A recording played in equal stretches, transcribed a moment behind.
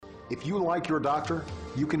If you like your doctor,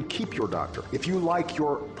 you can keep your doctor. If you like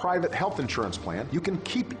your private health insurance plan, you can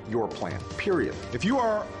keep your plan, period. If you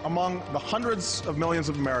are among the hundreds of millions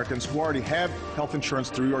of Americans who already have health insurance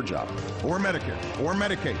through your job, or Medicare, or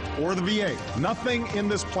Medicaid, or the VA, nothing in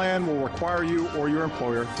this plan will require you or your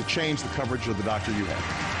employer to change the coverage of the doctor you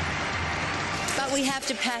have. But we have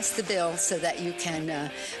to pass the bill so that you can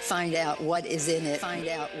find out what is in it.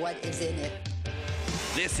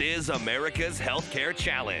 This is America's Healthcare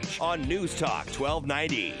Challenge on News Talk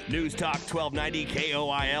 1290, News Talk 1290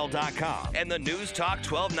 KOIL.com, and the News Talk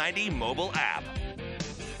 1290 mobile app.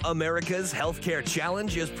 America's Healthcare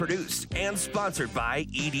Challenge is produced and sponsored by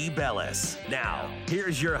E.D. Bellis. Now,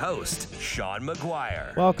 here's your host, Sean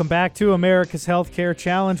McGuire. Welcome back to America's Healthcare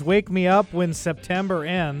Challenge. Wake me up when September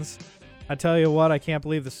ends. I tell you what, I can't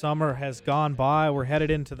believe the summer has gone by. We're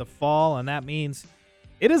headed into the fall, and that means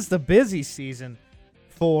it is the busy season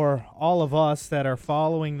for all of us that are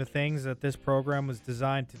following the things that this program was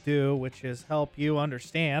designed to do, which is help you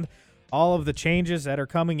understand all of the changes that are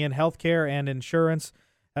coming in healthcare and insurance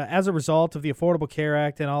as a result of the Affordable Care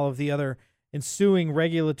Act and all of the other ensuing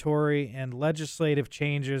regulatory and legislative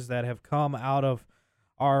changes that have come out of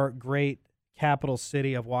our great capital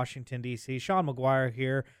city of Washington, D.C. Sean McGuire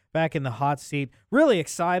here, back in the hot seat. Really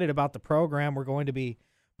excited about the program we're going to be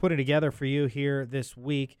putting together for you here this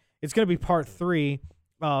week. It's going to be part 3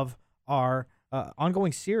 of our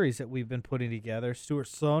ongoing series that we've been putting together. Stuart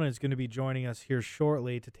Sloan is going to be joining us here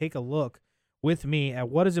shortly to take a look with me at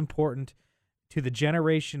what is important to the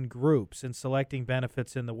generation groups in selecting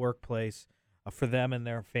benefits in the workplace for them and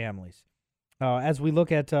their families. As we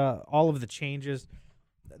look at all of the changes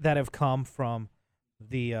that have come from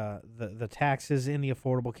the taxes in the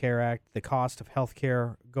Affordable Care Act, the cost of health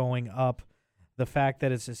care going up, the fact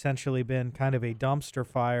that it's essentially been kind of a dumpster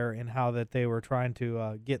fire in how that they were trying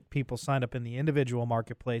to get people signed up in the individual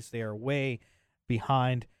marketplace. They are way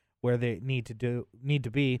behind where they need to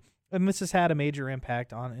be. And this has had a major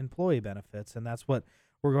impact on employee benefits, and that's what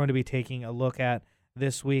we're going to be taking a look at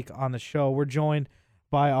this week on the show. We're joined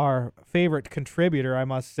by our favorite contributor, I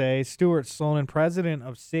must say, Stuart Sloan, president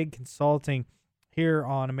of SIG Consulting here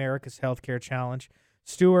on America's Healthcare Challenge.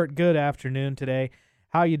 Stuart, good afternoon today.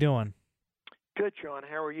 How you doing? Good, Sean.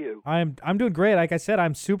 How are you? I'm doing great. Like I said,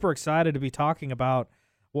 I'm super excited to be talking about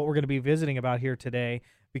what we're going to be visiting about here today,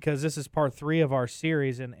 because this is part 3 of our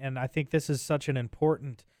series, and I think this is such an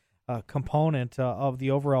important component of the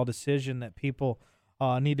overall decision that people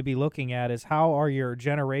need to be looking at is how are your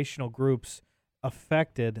generational groups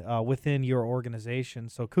affected within your organization.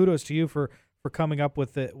 So kudos to you for coming up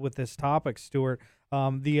with this topic, Stuart.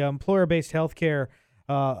 The employer-based healthcare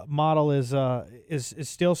model is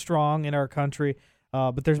still strong in our country,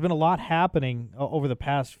 but there's been a lot happening over the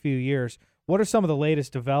past few years. What are some of the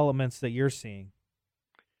latest developments that you're seeing?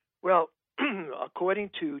 Well, according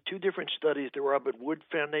to 2 different studies, the Robert Wood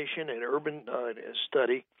Foundation and Urban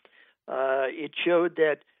study, it showed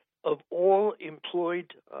that of all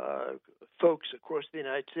employed folks across the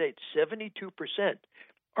United States, 72%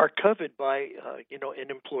 are covered by an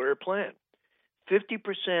employer plan.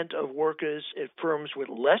 50% of workers at firms with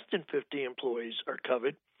less than 50 employees are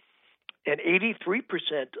covered, and 83%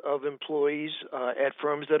 of employees at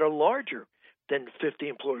firms that are larger than 50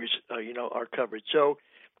 employees, are covered. So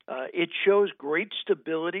it shows great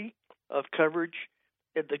stability of coverage.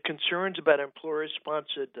 The concerns about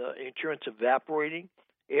employer-sponsored insurance evaporating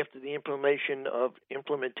after the implementation of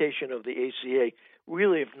the ACA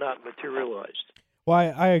really have not materialized. Well,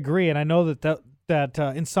 I agree, and I know that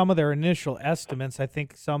in some of their initial estimates, I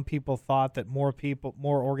think some people thought that more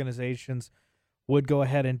organizations would go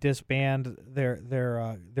ahead and disband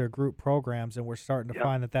their group programs, and we're starting to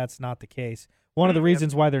find that that's not the case. One of the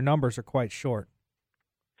reasons why their numbers are quite short.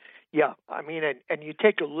 Yeah, I mean, and you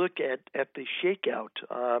take a look at the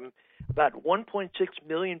shakeout. About 1.6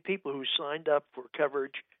 million people who signed up for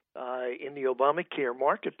coverage in the Obamacare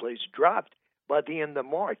marketplace dropped by the end of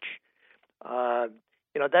March.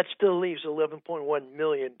 That still leaves 11.1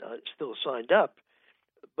 million still signed up,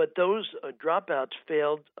 but those dropouts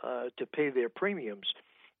failed to pay their premiums.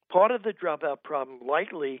 Part of the dropout problem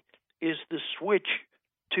likely is the switch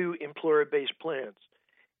to employer-based plans.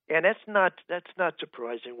 And that's not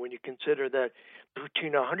surprising when you consider that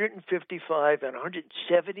between 155 and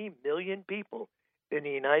 170 million people in the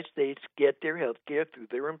United States get their health care through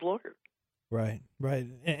their employer. Right.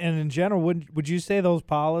 And in general, would you say those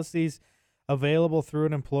policies available through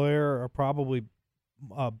an employer are probably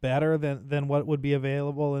better than what would be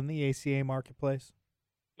available in the ACA marketplace?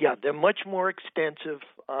 Yeah, they're much more extensive.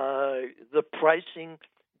 The pricing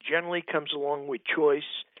generally comes along with choice.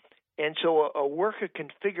 And so a worker can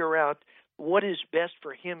figure out what is best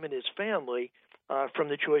for him and his family from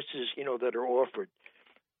the choices that are offered.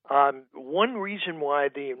 One reason why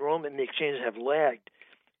the enrollment in the exchanges have lagged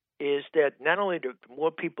is that not only do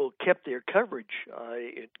more people kept their coverage,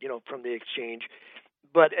 from the exchange,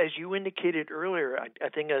 but as you indicated earlier, I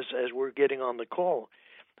think as we're getting on the call,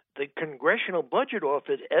 the Congressional Budget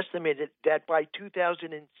Office estimated that by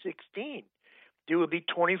 2016 there would be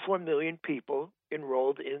 24 million people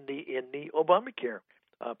enrolled in the Obamacare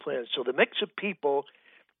plan. So the mix of people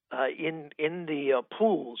in the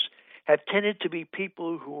pools have tended to be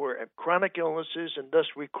people who were at chronic illnesses and thus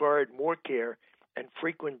required more care and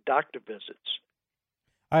frequent doctor visits.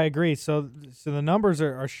 I agree. So the numbers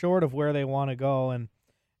are short of where they want to go.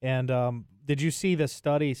 And did you see the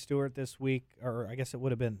study, Stuart, this week? Or I guess it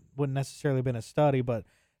wouldn't necessarily been a study, but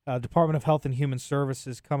Department of Health and Human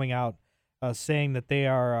Services coming out saying that they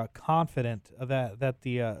are confident that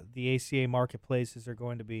the ACA marketplaces are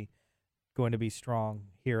going to be strong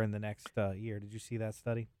here in the next year. Did you see that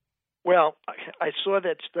study? Well, I saw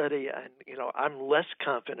that study, and I'm less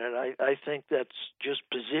confident. I think that's just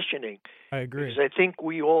positioning. I agree. Because I think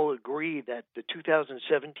we all agree that the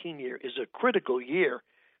 2017 year is a critical year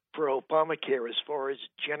for Obamacare as far as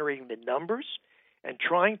generating the numbers and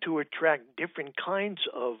trying to attract different kinds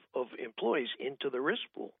of employees into the risk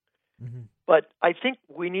pool. Mm-hmm. But I think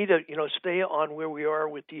we need to stay on where we are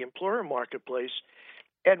with the employer marketplace.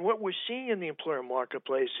 And what we're seeing in the employer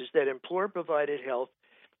marketplace is that employer-provided health,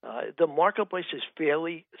 the marketplace is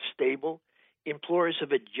fairly stable. Employers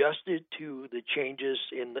have adjusted to the changes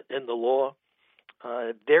in the law.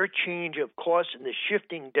 Their change of costs and the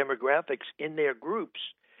shifting demographics in their groups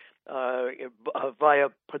via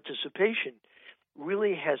participation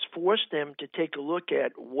really has forced them to take a look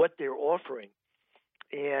at what they're offering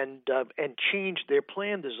and change their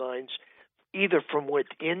plan designs either from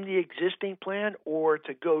within the existing plan or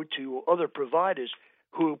to go to other providers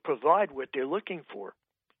who provide what they're looking for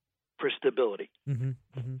stability. Mm-hmm,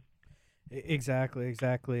 mm-hmm. Exactly.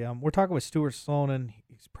 We're talking with Stuart Slonin.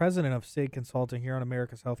 He's president of SIG Consulting here on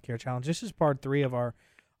America's Healthcare Challenge. This is part 3 of our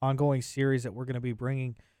ongoing series that we're going to be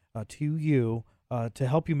bringing to you to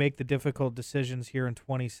help you make the difficult decisions here in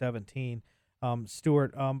 2017.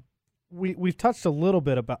 Stuart, we've touched a little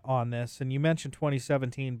bit on this, and you mentioned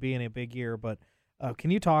 2017 being a big year, but can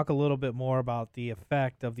you talk a little bit more about the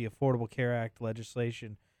effect of the Affordable Care Act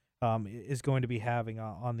legislation is going to be having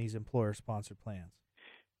on these employer-sponsored plans?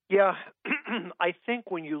 Yeah, I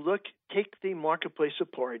think when you take the marketplace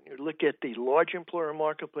apart, you look at the large employer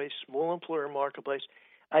marketplace, small employer marketplace,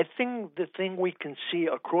 I think the thing we can see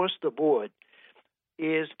across the board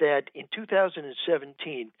is that in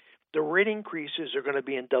 2017, the rate increases are going to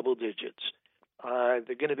be in double digits.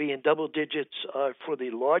 They're going to be in double digits for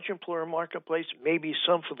the large employer marketplace, maybe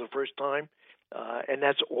some for the first time, and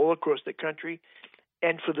that's all across the country.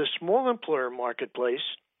 And for the small employer marketplace,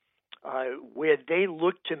 where they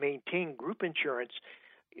look to maintain group insurance,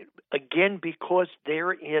 again, because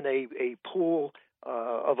they're in a pool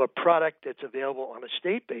of a product that's available on a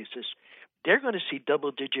state basis, they're going to see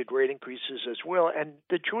double-digit rate increases as well. And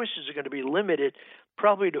the choices are going to be limited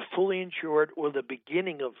probably to fully insured or the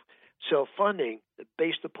beginning of self-funding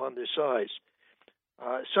based upon their size.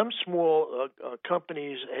 Some small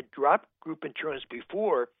companies had dropped group insurance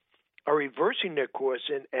before, are reversing their course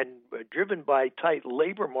and driven by tight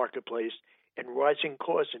labor marketplace and rising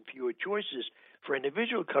costs and fewer choices for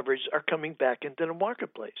individual coverage are coming back into the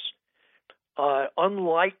marketplace.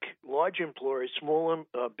 Unlike large employers, small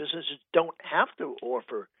businesses don't have to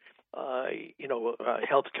offer,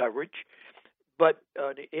 health coverage, but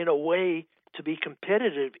in a way to be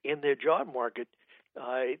competitive in their job market,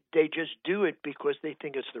 they just do it because they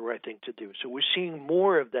think it's the right thing to do. So we're seeing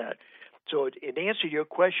more of that. So in answer to your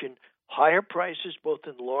question, higher prices both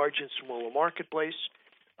in large and smaller marketplace,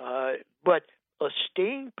 but a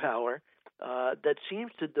staying power that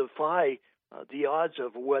seems to defy the odds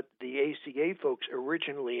of what the ACA folks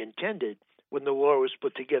originally intended when the law was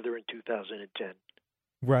put together in 2010.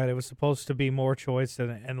 Right. It was supposed to be more choice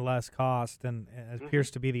and less cost, and it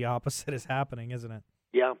appears to be the opposite is happening, isn't it?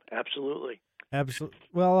 Yeah, absolutely. Absolutely.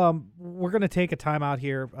 Well, we're going to take a time out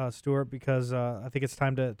here, Stuart, because I think it's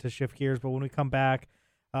time to shift gears. But when we come back,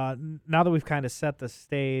 now that we've kind of set the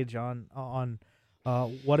stage on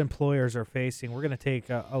what employers are facing, we're going to take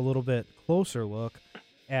a little bit closer look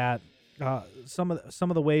at some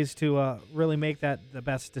of the ways to really make that the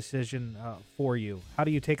best decision for you. How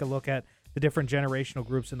do you take a look at the different generational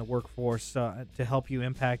groups in the workforce to help you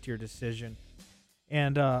impact your decision?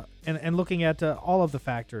 And looking at all of the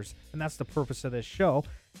factors. And that's the purpose of this show,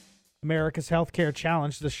 America's Healthcare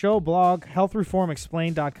Challenge. The show blog,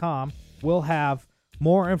 healthreformexplained.com, will have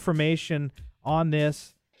more information on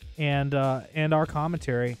this and our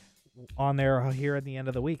commentary on there here at the end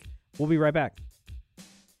of the week. We'll be right back.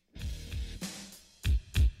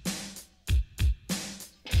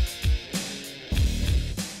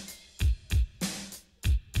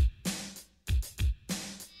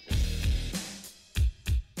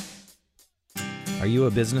 Are you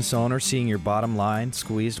a business owner seeing your bottom line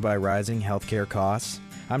squeezed by rising healthcare costs?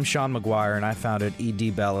 I'm Sean McGuire, and I founded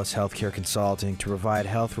E.D. Bellis Healthcare Consulting to provide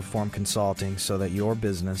health reform consulting so that your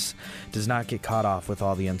business does not get caught off with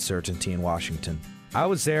all the uncertainty in Washington. I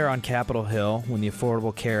was there on Capitol Hill when the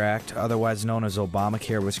Affordable Care Act, otherwise known as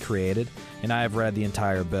Obamacare, was created, and I have read the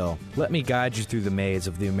entire bill. Let me guide you through the maze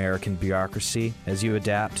of the American bureaucracy as you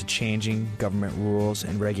adapt to changing government rules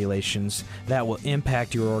and regulations that will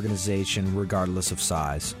impact your organization regardless of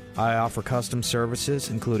size. I offer custom services,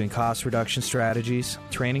 including cost reduction strategies,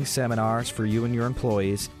 training seminars for you and your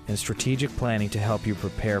employees, and strategic planning to help you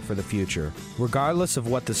prepare for the future. Regardless of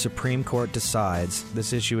what the Supreme Court decides,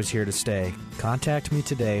 this issue is here to stay. Contact me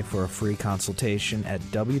today for a free consultation at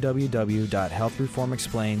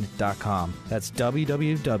www.healthreformexplained.com. That's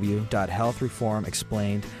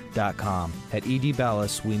www.healthreformexplained.com. At E.D.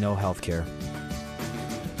 Bellis, we know healthcare.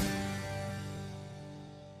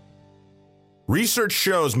 Research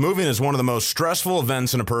shows moving is one of the most stressful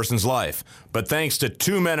events in a person's life. But thanks to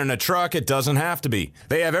Two Men in a Truck, it doesn't have to be.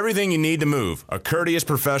 They have everything you need to move. A courteous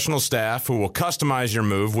professional staff who will customize your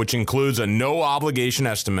move, which includes a no-obligation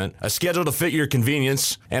estimate, a schedule to fit your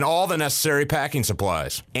convenience, and all the necessary packing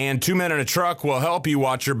supplies. And Two Men in a Truck will help you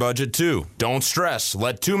watch your budget too. Don't stress.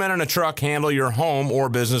 Let Two Men in a Truck handle your home or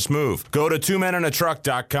business move. Go to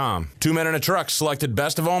twomeninatruck.com. Two Men in a Truck selected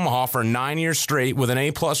Best of Omaha for 9 years straight with an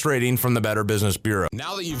A+ rating from the Better Business Bureau.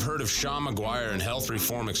 Now that you've heard of Sean McGuire and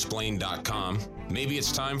HealthReformExplained.com, maybe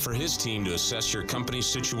it's time for his team to assess your company's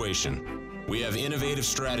situation. We have innovative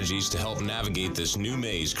strategies to help navigate this new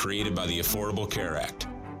maze created by the Affordable Care Act.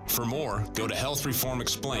 For more, go to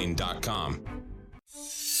HealthReformExplained.com.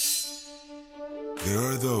 There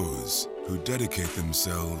are those who dedicate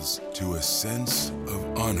themselves to a sense of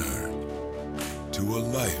honor, to a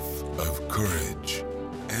life of courage,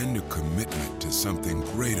 and a commitment to something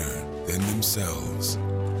greater than themselves.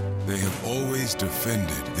 They have always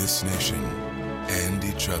defended this nation and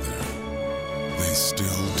each other. They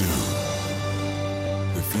still do.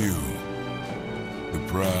 The few, the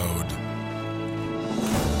proud,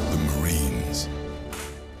 the Marines.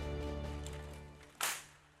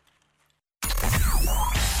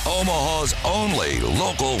 Omaha's only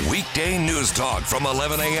local weekday news talk from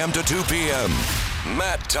 11 a.m. to 2 p.m.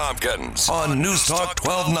 Matt Tompkins on News Talk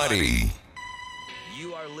 1290.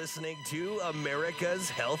 You are listening to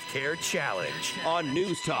America's Healthcare Challenge on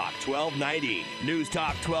News Talk 1290, News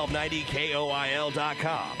Talk 1290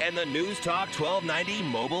 KOIL.com, and the News Talk 1290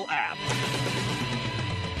 mobile app.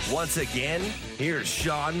 Once again, here's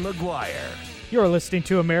Sean McGuire. You're listening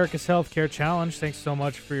to America's Healthcare Challenge. Thanks so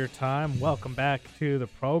much for your time. Welcome back to the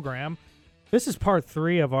program. This is part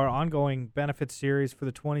 3 of our ongoing benefit series for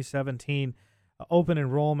the 2017 open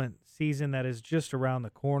enrollment season that is just around the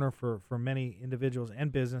corner for many individuals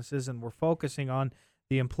and businesses, and we're focusing on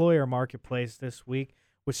the employer marketplace this week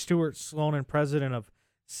with Stuart Slonin, president of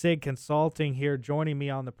SIG Consulting, here joining me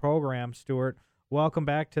on the program. Stuart, welcome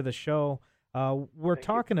back to the show. We're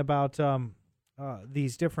talking about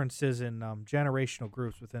these differences in generational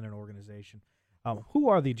groups within an organization. Who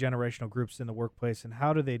are the generational groups in the workplace, and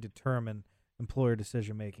how do they determine employer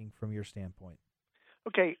decision-making from your standpoint?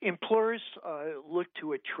 Okay, employers look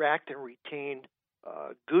to attract and retain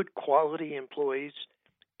good quality employees,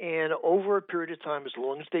 and over a period of time, as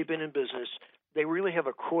long as they've been in business, they really have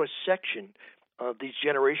a cross-section of these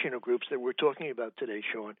generational groups that we're talking about today,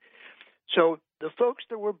 Sean. So the folks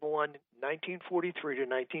that were born 1943 to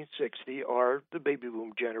 1960 are the baby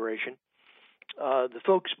boom generation. The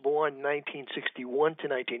folks born 1961 to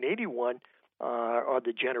 1981 are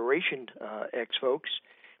the Generation X folks.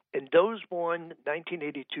 And those born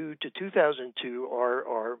 1982 to 2002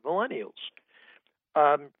 are millennials.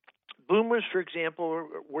 Boomers, for example,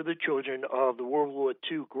 were the children of the World War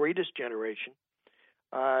II greatest generation.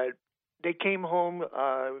 They came home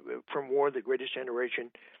from war, the greatest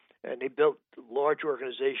generation, and they built large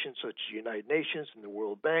organizations such as the United Nations and the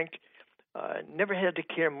World Bank. Never had to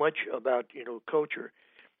care much about culture.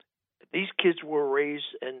 These kids were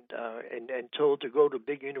raised and told to go to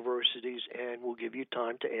big universities and will give you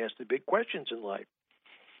time to ask the big questions in life.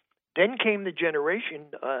 Then came the Generation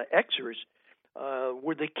Xers,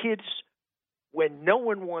 were the kids when no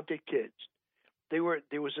one wanted kids. There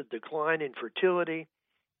was a decline in fertility,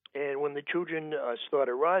 and when the children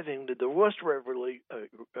started arriving, the divorce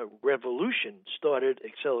revolution started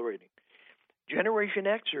accelerating. Generation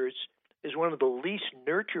Xers is one of the least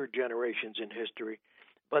nurtured generations in history.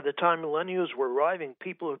 By the time millennials were arriving,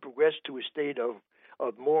 people had progressed to a state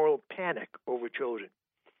of moral panic over children.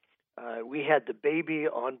 We had the baby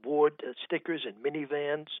on board stickers in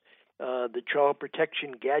minivans. The child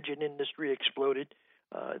protection gadget industry exploded.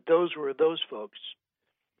 Those were those folks.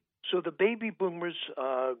 So the baby boomers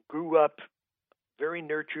grew up very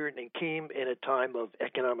nurtured and came in a time of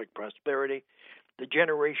economic prosperity. The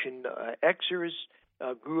Generation Xers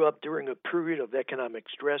grew up during a period of economic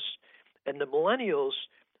stress. And the millennials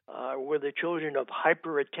were the children of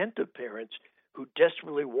hyper-attentive parents who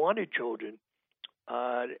desperately wanted children,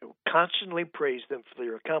 constantly praised them for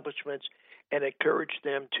their accomplishments, and encouraged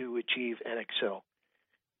them to achieve and excel.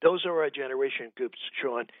 Those are our generation groups,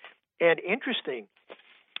 Sean. And interesting,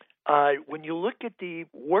 when you look at the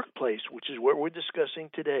workplace, which is what we're discussing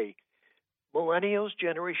today, millennials,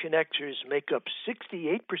 Generation Xers make up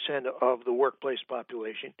 68% of the workplace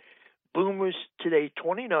population. Boomers today,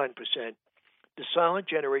 29%. The silent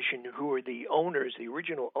generation, who are the owners, the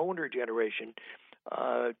original owner generation,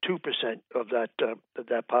 2% of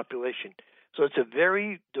that population. So it's a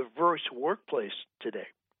very diverse workplace today.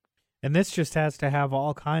 And this just has to have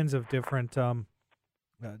all kinds of different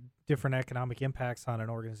economic impacts on an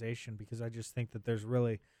organization, because I just think that there's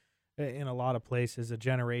really, in a lot of places, a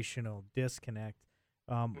generational disconnect.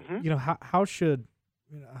 How should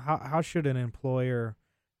an employer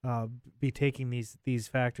be taking these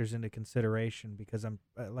factors into consideration? Because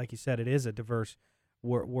like you said, it is a diverse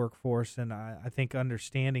workforce, and I think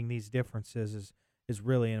understanding these differences is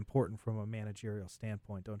really important from a managerial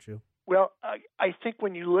standpoint, don't you? Well, I think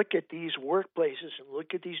when you look at these workplaces and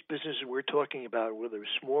look at these businesses we're talking about, whether a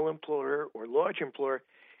small employer or large employer,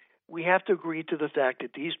 we have to agree to the fact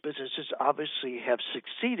that these businesses obviously have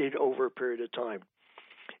succeeded over a period of time.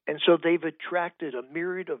 And so they've attracted a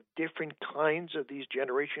myriad of different kinds of these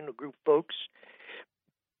generational group folks.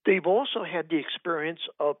 They've also had the experience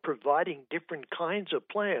of providing different kinds of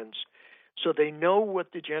plans, so they know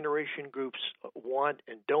what the generation groups want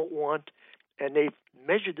and don't want, and they've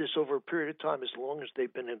measured this over a period of time as long as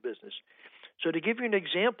they've been in business. So to give you an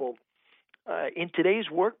example, in today's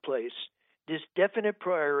workplace, there's definite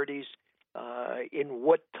priorities in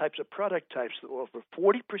what types of product types they offer.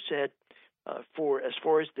 40% for as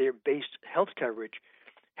far as their base health coverage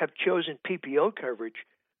have chosen PPO coverage.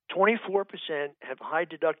 24% have high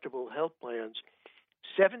deductible health plans.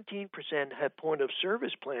 17% have point of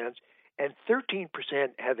service plans, and 13%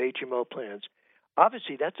 have HMO plans.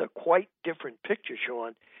 Obviously, that's a quite different picture,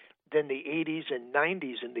 Sean, than the 80s and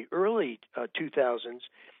 90s and the early 2000s,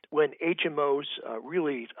 when HMOs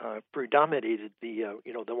really predominated the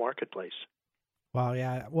marketplace. Wow,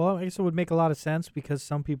 yeah. Well, I guess it would make a lot of sense, because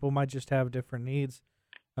some people might just have different needs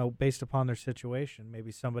based upon their situation.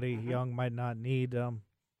 Maybe somebody young might not need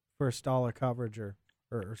first dollar coverage or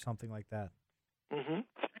something like that. Mm-hmm.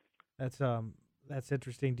 That's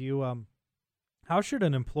interesting. Do you how should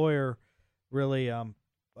an employer really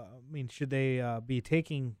should they be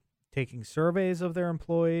taking surveys of their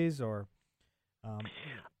employees, or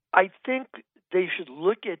I think they should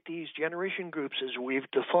look at these generation groups as we've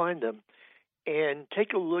defined them and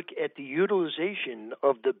take a look at the utilization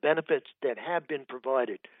of the benefits that have been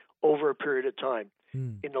provided over a period of time.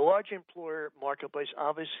 In the large employer marketplace,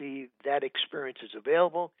 obviously that experience is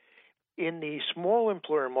available. In the small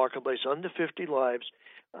employer marketplace, under 50 lives,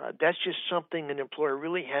 that's just something an employer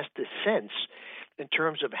really has to sense in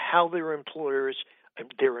terms of how their employees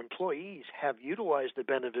have utilized the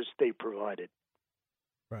benefits they provided.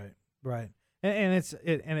 Right. And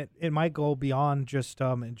it might go beyond just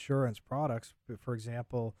insurance products. For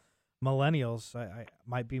example, millennials I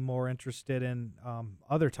might be more interested in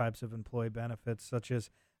other types of employee benefits, such as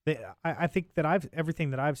I think that everything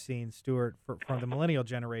that I've seen, Stuart, from the millennial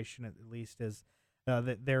generation at least, is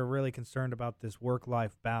that they're really concerned about this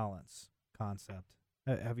work-life balance concept.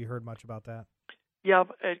 Have you heard much about that? Yeah,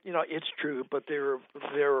 it's true, but there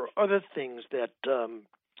are other things that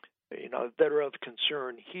that are of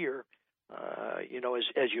concern here.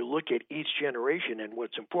 As you look at each generation and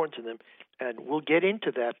what's important to them, and we'll get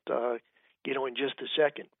into that, in just a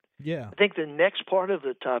second. Yeah. I think the next part of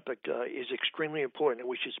the topic is extremely important, and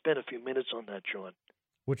we should spend a few minutes on that, Sean.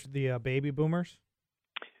 Which, the baby boomers?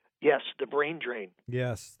 Yes, the brain drain.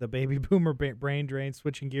 Yes, the baby boomer brain drain.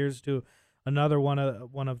 Switching gears to another one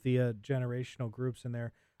of the generational groups in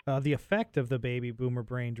there. The effect of the baby boomer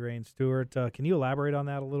brain drain, Stuart. Can you elaborate on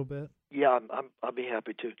that a little bit? Yeah, I'll be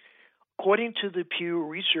happy to. According to the Pew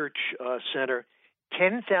Research Center,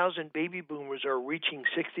 10,000 baby boomers are reaching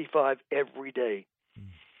 65 every day.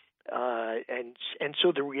 And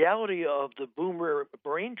so the reality of the boomer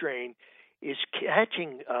brain drain is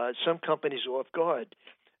catching some companies off guard,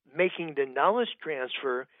 making the knowledge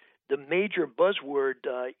transfer the major buzzword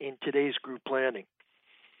in today's group planning.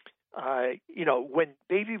 When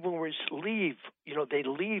baby boomers leave, they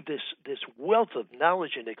leave this wealth of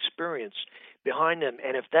knowledge and experience behind them,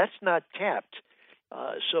 and if that's not tapped,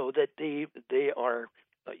 so that they are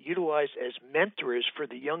utilized as mentors for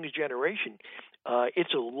the younger generation,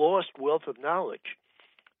 it's a lost wealth of knowledge.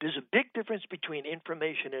 There's a big difference between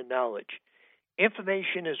information and knowledge.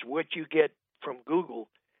 Information is what you get from Google.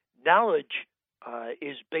 Knowledge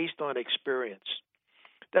is based on experience.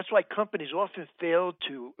 That's why companies often fail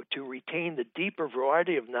to retain the deeper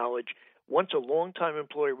variety of knowledge once a long-time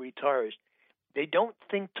employee retires. They don't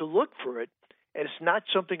think to look for it, and it's not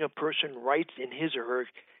something a person writes in his or her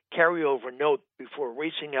carryover note before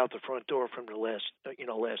racing out the front door from the last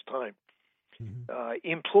time. Mm-hmm.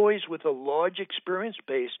 Employees with a large experience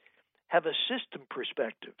base have a system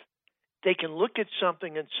perspective. They can look at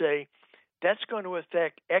something and say, that's going to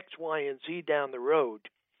affect X, Y, and Z down the road.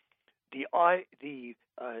 They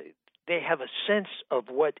have a sense of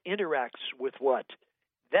what interacts with what.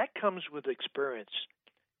 That comes with experience.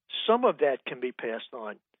 Some of that can be passed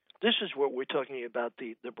on. This is what we're talking about,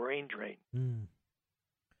 the brain drain. Mm.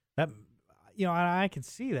 That, I can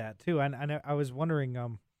see that too. And I was wondering,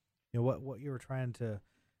 what you were trying to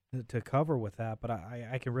cover with that, but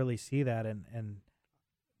I can really see that. And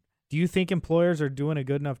do you think employers are doing a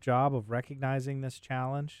good enough job of recognizing this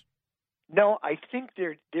challenge? No, I think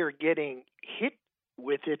they're getting hit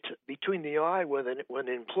with it between the eye when an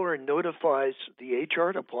employer notifies the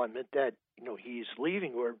HR department that he's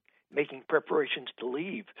leaving or making preparations to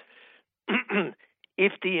leave.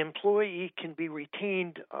 If the employee can be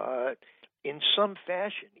retained in some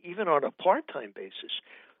fashion, even on a part-time basis,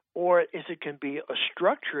 or if it can be a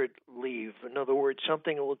structured leave, in other words,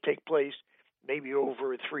 something that will take place maybe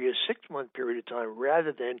over a 3 or 6 month period of time,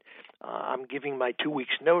 rather than I'm giving my 2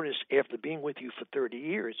 weeks notice after being with you for 30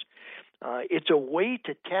 years. It's a way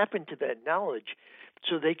to tap into that knowledge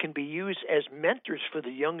so they can be used as mentors for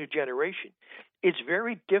the younger generation. It's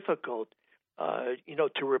very difficult,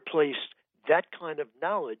 to replace that kind of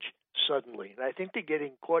knowledge suddenly. And I think they're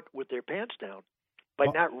getting caught with their pants down by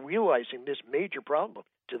not realizing this major problem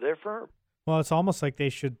to their firm. Well, it's almost like they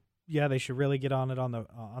should really get on it on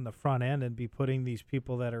the front end and be putting these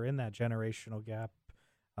people that are in that generational gap,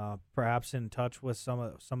 perhaps in touch with some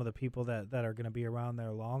of the people that are going to be around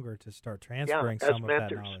there longer to start transferring some mentors. Of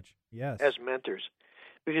that knowledge. Yes, as mentors,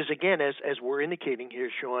 because again, as we're indicating here,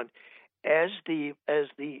 Sean, as the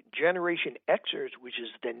Generation Xers, which is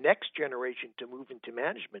the next generation to move into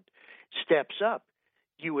management, steps up,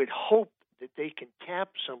 you would hope that they can tap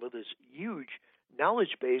some of this huge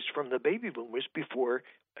knowledge base from the baby boomers before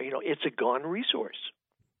it's a gone resource.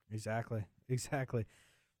 Exactly.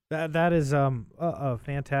 That is a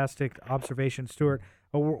fantastic observation, Stuart.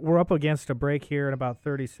 We're up against a break here in about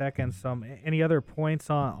 30 seconds. Any other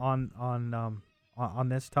points on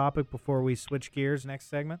this topic before we switch gears next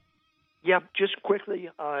segment? Yeah, just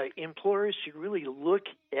quickly, employers should really look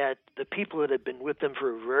at the people that have been with them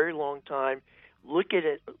for a very long time. Look at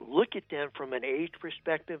them from an age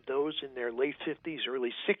perspective, those in their late 50s,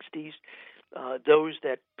 early 60s, those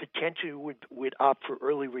that potentially would opt for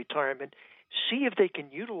early retirement. See if they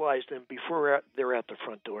can utilize them before they're at the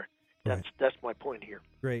front door. That's my point here.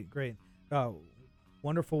 Great.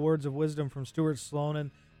 Wonderful words of wisdom from Stuart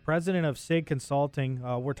Slonin, president of SIG Consulting.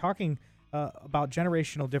 We're talking about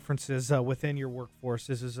generational differences within your workforce.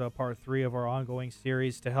 This is part 3 of our ongoing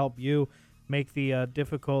series to help you make the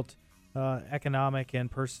difficult economic and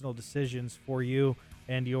personal decisions for you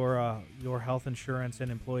and your health insurance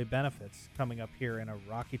and employee benefits coming up here in a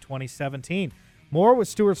rocky 2017. More with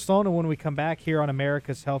Stuart Slonin when we come back here on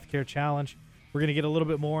America's Healthcare Challenge. We're going to get a little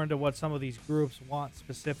bit more into what some of these groups want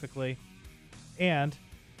specifically and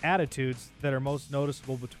attitudes that are most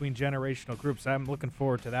noticeable between generational groups. I'm looking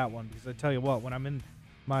forward to that one because I tell you what, when I'm in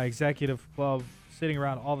my executive club sitting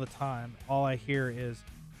around all the time, all I hear is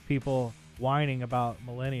people whining about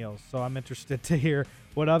millennials. So I'm interested to hear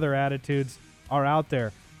what other attitudes are out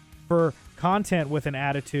there. For content with an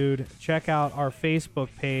attitude, check out our Facebook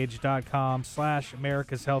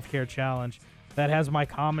page.com/America's Healthcare Challenge. That has my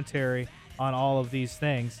commentary on all of these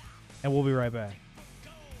things, and we'll be right back.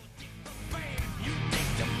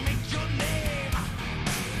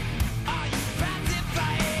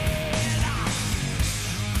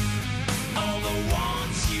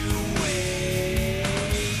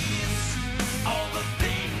 All the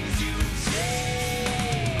things you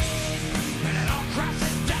take, and it all cries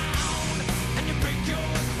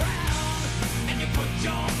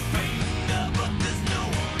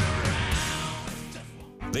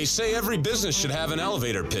They say every business should have an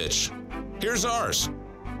elevator pitch. Here's ours.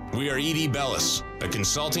 We are E.D. Bellis, a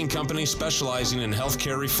consulting company specializing in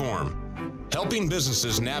healthcare reform, helping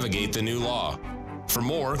businesses navigate the new law. For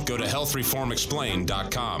more, go to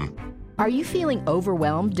healthreformexplained.com. Are you feeling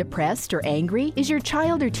overwhelmed, depressed, or angry? Is your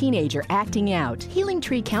child or teenager acting out? Healing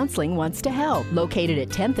Tree Counseling wants to help. Located at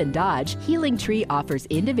 10th and Dodge, Healing Tree offers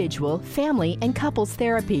individual, family, and couples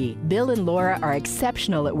therapy. Bill and Laura are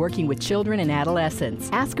exceptional at working with children and adolescents.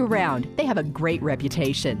 Ask around. They have a great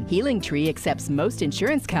reputation. Healing Tree accepts most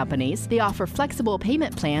insurance companies. They offer flexible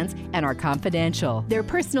payment plans and are confidential. Their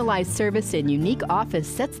personalized service and unique office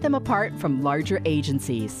sets them apart from larger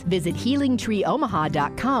agencies. Visit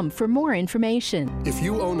HealingTreeOmaha.com for more information. If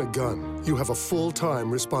you own a gun, you have a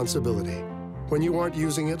full-time responsibility. When you aren't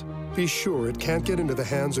using it, be sure it can't get into the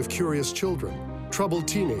hands of curious children, troubled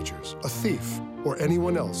teenagers, a thief, or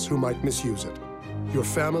anyone else who might misuse it. Your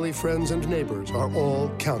family, friends, and neighbors are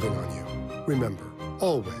all counting on you. Remember,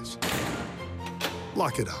 always,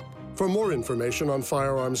 lock it up. For more information on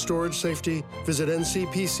firearm storage safety, visit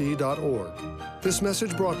ncpc.org. This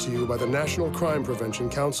message brought to you by the National Crime Prevention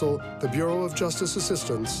Council, the Bureau of Justice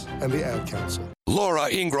Assistance, and the Ad Council. Laura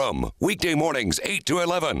Ingraham, weekday mornings 8 to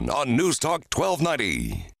 11 on News Talk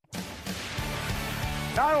 1290.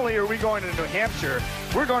 Not only are we going to New Hampshire,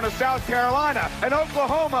 we're going to South Carolina and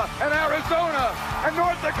Oklahoma and Arizona and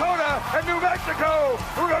North Dakota and New Mexico.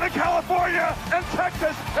 We're going to California and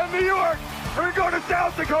Texas and New York. And we're going to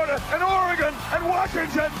South Dakota and Oregon and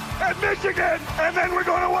Washington and Michigan. And then we're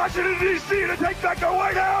going to Washington, D.C. to take back the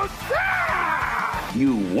White House. Ah!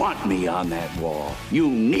 You want me on that wall. You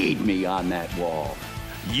need me on that wall.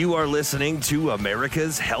 You are listening to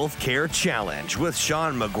America's Healthcare Challenge with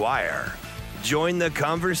Sean McGuire. Join the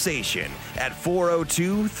conversation at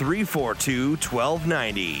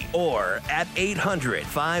 402-342-1290 or at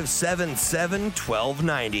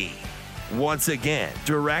 800-577-1290. Once again,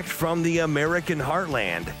 direct from the American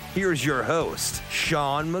heartland, here's your host,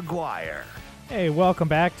 Sean McGuire. Hey, welcome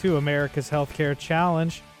back to America's Healthcare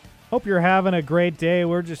Challenge. Hope you're having a great day.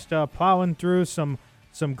 We're just plowing through some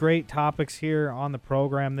great topics here on the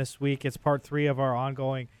program this week. It's part 3 of our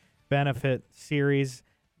ongoing benefit series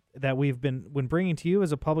that we've been bringing to you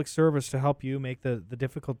as a public service to help you make the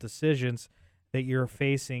difficult decisions that you're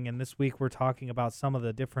facing. And this week we're talking about some of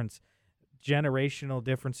the generational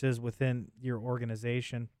differences within your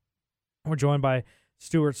organization. We're joined by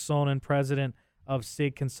Stuart Sonin, president of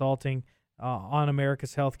SIG Consulting, on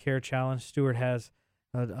America's Healthcare Challenge. Stuart has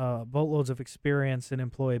boatloads of experience in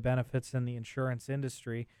employee benefits in the insurance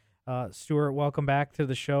industry. Stuart, welcome back to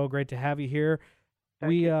the show. Great to have you here.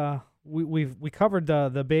 We covered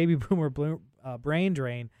the baby boomer brain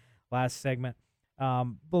drain last segment,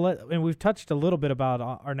 and we've touched a little bit about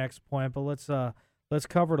our next point. But let's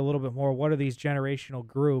cover it a little bit more. What are these generational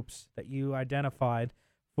groups that you identified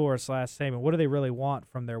for us last segment? What do they really want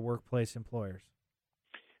from their workplace employers?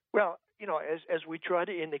 Well, as we try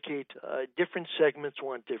to indicate, different segments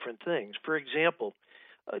want different things. For example,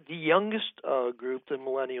 the youngest group, the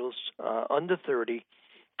millennials under 30,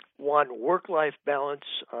 want work-life balance,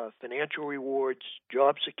 financial rewards,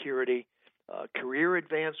 job security, career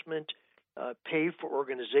advancement, pay for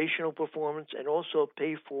organizational performance, and also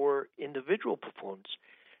pay for individual performance.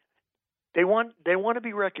 They want to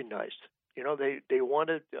be recognized. They want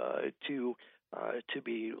to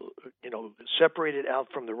be separated out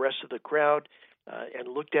from the rest of the crowd and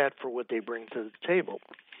looked at for what they bring to the table.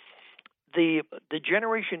 The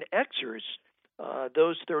Generation Xers,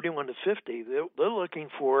 those 31 to 50, they're looking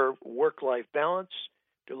for work-life balance.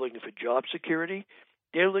 They're looking for job security.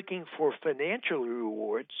 They're looking for financial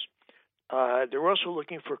rewards. They're also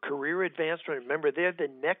looking for career advancement. Remember, they're the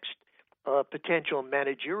next potential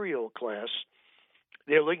managerial class.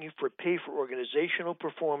 They're looking for pay for organizational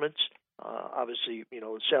performance, obviously,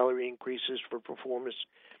 salary increases for performance.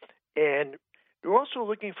 And they're also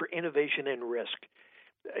looking for innovation and risk.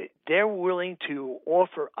 They're willing to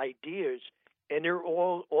offer ideas, and they're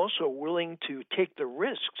all also willing to take the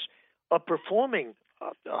risks of performing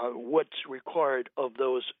what's required of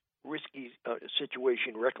those risky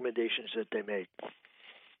situation recommendations that they make.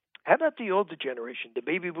 How about the older generation, the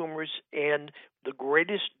baby boomers and the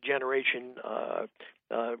greatest generation,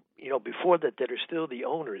 before that are still the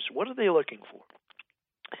owners? What are they looking for?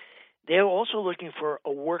 They're also looking for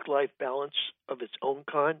a work-life balance of its own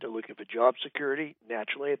kind. They're looking for job security,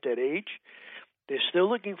 naturally, at that age. They're still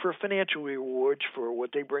looking for financial rewards for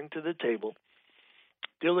what they bring to the table.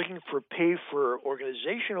 They're looking for pay for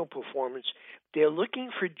organizational performance. They're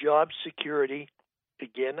looking for job security.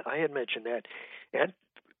 Again, I had mentioned that. And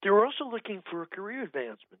they're also looking for career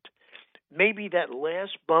advancement. maybe that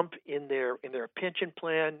last bump in their pension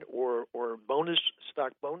plan or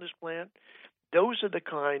stock bonus plan. Those are the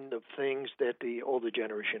kind of things that the older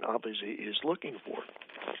generation obviously is looking for.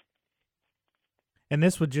 And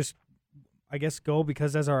this would just, I guess, go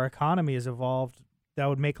because as our economy has evolved, that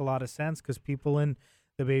would make a lot of sense because people in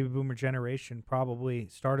the baby boomer generation probably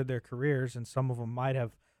started their careers, and some of them might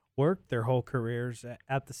have worked their whole careers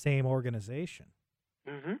at the same organization.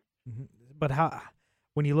 Mm-hmm. Mm-hmm. But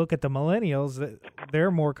when you look at the millennials,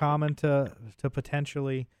 they're more common to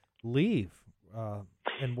potentially leave.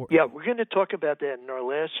 Yeah, we're going to talk about that in our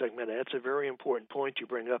last segment. That's a very important point you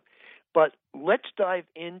bring up. But let's dive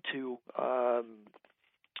into,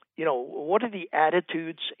 what are the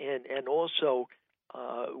attitudes and also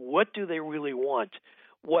what do they really want?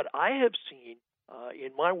 What I have seen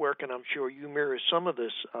in my work, and I'm sure you mirror some of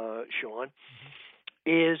this, Sean,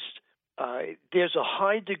 is there's a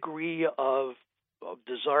high degree of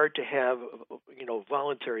desire to have,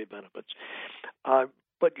 voluntary benefits.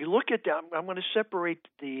 But you look at that, I'm going to separate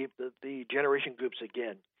the generation groups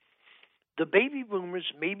again. The baby boomers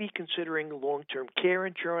may be considering long-term care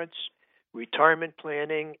insurance, retirement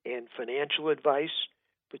planning, and financial advice,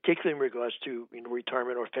 particularly in regards to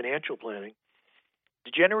retirement or financial planning.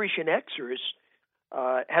 The Generation Xers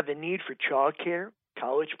have a need for child care,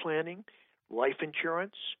 college planning, life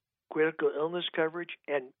insurance, critical illness coverage,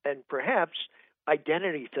 and perhaps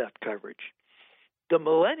identity theft coverage. The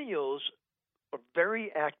millennials are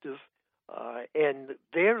very active, and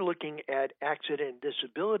they're looking at accident and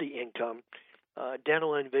disability income,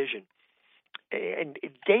 dental and vision. And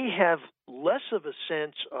they have less of a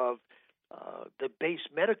sense of the base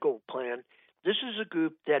medical plan. This is a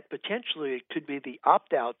group that potentially could be the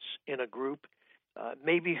opt-outs in a group,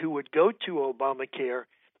 maybe who would go to Obamacare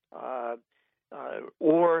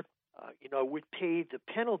or would pay the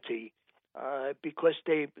penalty because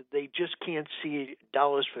they just can't see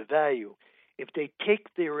dollars for value. If they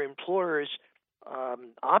take their employer's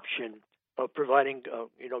option of providing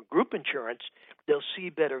group insurance, they'll see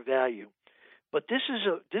better value. But this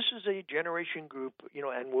is a generation group,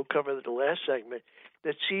 and we'll cover the last segment,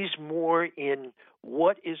 that sees more in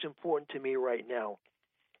what is important to me right now.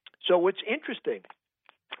 So what's interesting,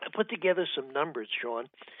 I put together some numbers, Sean.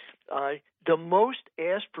 The most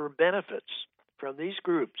asked for benefits from these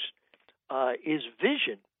groups is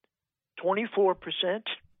vision, 24%.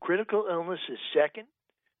 Critical illness is second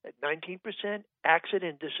at 19%.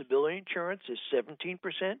 Accident and disability insurance is 17%.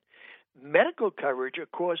 Medical coverage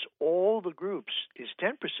across all the groups is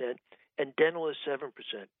 10%, and dental is 7%.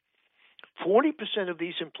 40% of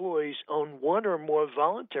these employees own one or more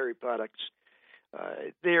voluntary products.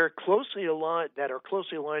 They're closely aligned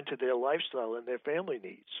to their lifestyle and their family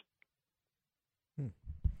needs.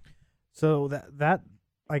 So that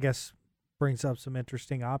I guess brings up some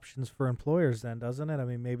interesting options for employers then, doesn't it? I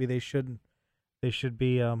mean, maybe they should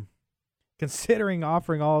be considering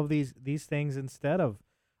offering all of these things instead of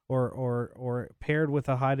or paired with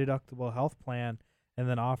a high deductible health plan and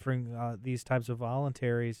then offering these types of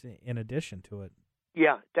voluntaries in addition to it.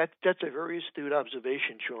 Yeah, that's a very astute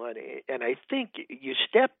observation, Sean. And I think you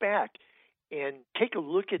step back and take a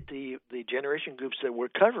look at the generation groups that we're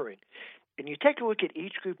covering, and you take a look at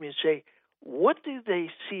each group and you say, what do they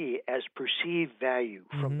see as perceived value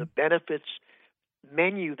from the benefits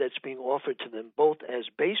menu that's being offered to them, both as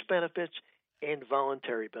base benefits and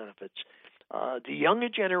voluntary benefits? The younger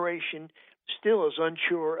generation still is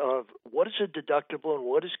unsure of what is a deductible and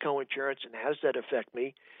what is coinsurance and how does that affect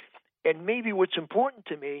me. And maybe what's important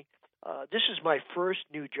to me, this is my first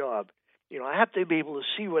new job. I have to be able to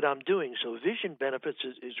see what I'm doing. So vision benefits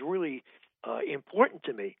is really important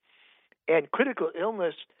to me. And critical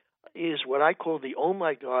illness is what I call the, oh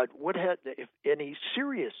my God, if any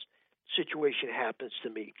serious situation happens to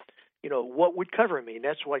me, what would cover me? And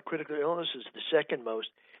that's why critical illness is the second most.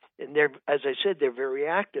 And as I said, they're very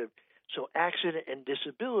active. So accident and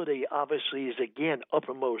disability obviously is again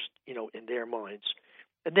uppermost, in their minds.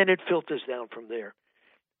 And then it filters down from there.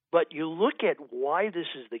 But you look at why this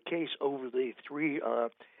is the case over the three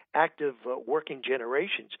active working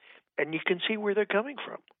generations, and you can see where they're coming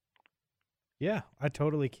from. Yeah, I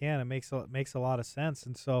totally can. It makes a lot of sense.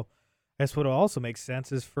 And so that's what also makes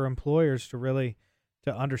sense is for employers to really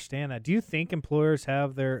to understand that. Do you think employers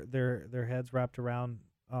have their heads wrapped around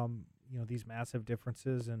these massive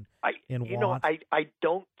differences in want? I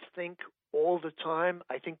don't think all the time.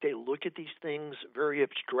 I think they look at these things very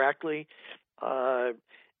abstractly.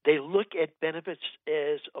 They look at benefits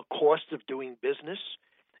as a cost of doing business,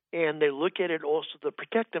 and they look at it also to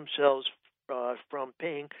protect themselves from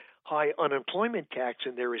paying high unemployment tax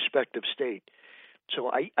in their respective state.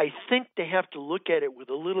 So I think they have to look at it with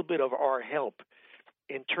a little bit of our help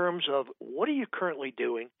in terms of what are you currently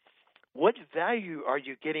doing? What value are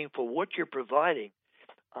you getting for what you're providing?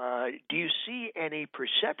 Do you see any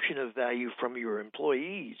perception of value from your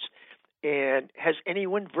employees? And has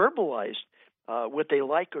anyone verbalized what they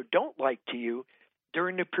like or don't like to you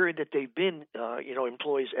during the period that they've been,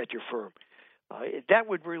 employees at your firm? That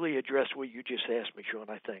would really address what you just asked me, Sean,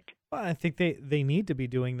 I think. Well, I think they need to be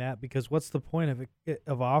doing that, because what's the point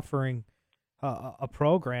of offering a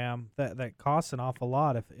program that costs an awful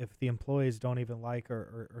lot if the employees don't even like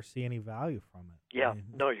or see any value from it? Yeah,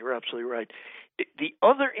 no, you're absolutely right. The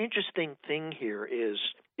other interesting thing here is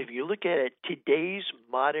if you look at it, today's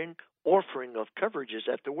modern offering of coverages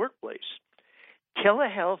at the workplace,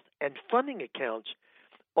 telehealth and funding accounts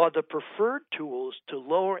are the preferred tools to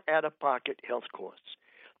lower out-of-pocket health costs.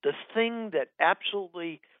 The thing that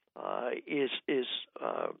absolutely is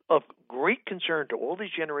of great concern to all these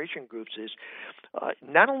generation groups is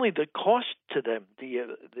not only the cost to them,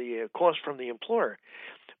 the cost from the employer,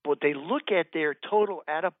 but they look at their total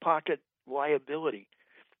out-of-pocket liability.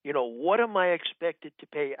 What am I expected to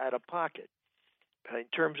pay out of pocket in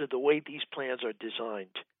terms of the way these plans are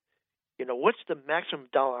designed? What's the maximum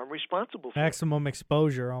dollar I'm responsible for? Maximum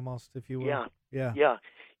exposure, almost, if you will. Yeah.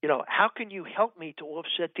 How can you help me to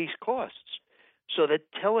offset these costs so that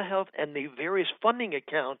telehealth and the various funding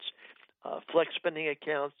accounts, flex spending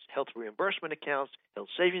accounts, health reimbursement accounts, health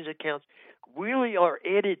savings accounts, really are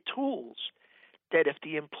added tools that if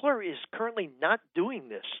the employer is currently not doing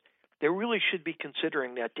this, they really should be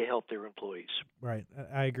considering that to help their employees. Right.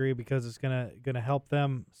 I agree, because it's gonna help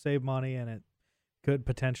them save money, and it could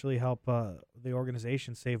potentially help the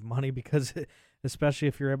organization save money, because especially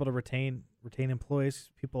if you're able to retain employees,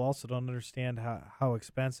 people also don't understand how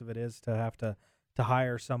expensive it is to have to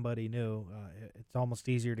hire somebody new. It's almost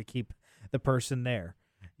easier to keep the person there.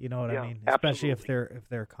 You know what I mean? Especially absolutely. if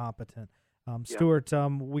they're competent. Stuart,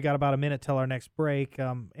 we got about a minute till our next break.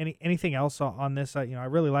 Anything else on this? I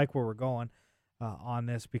really like where we're going on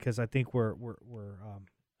this, because I think we're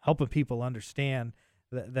helping people understand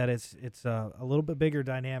that it's a little bit bigger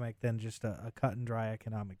dynamic than just a cut and dry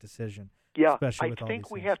economic decision. Yeah, especially with I all think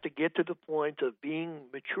these we things. have to get to the point of being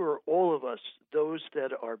mature, all of us, those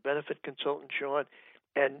that are benefit consultants, Sean,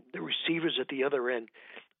 and the receivers at the other end,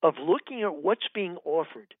 of looking at what's being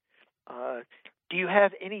offered. Do you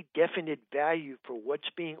have any definite value for what's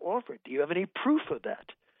being offered? Do you have any proof of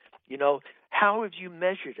that? How have you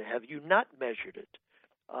measured it? Have you not measured it?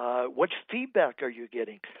 What feedback are you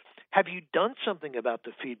getting? Have you done something about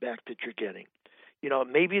the feedback that you're getting?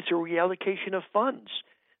 Maybe it's a reallocation of funds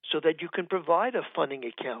so that you can provide a funding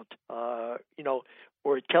account,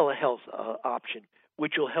 or a telehealth option,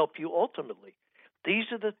 which will help you ultimately.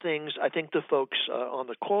 These are the things I think the folks on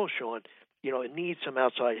the call, Sean, need some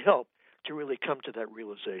outside help to really come to that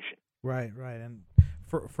realization. Right. And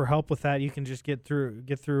for help with that, you can just get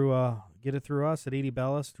it through us at Edie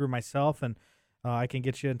Bellis, through myself, and I can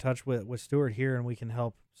get you in touch with Stuart here, and we can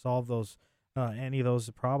help solve those any of those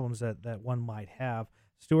problems that one might have.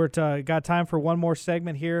 Stuart, got time for one more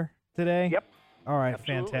segment here today? Yep. All right,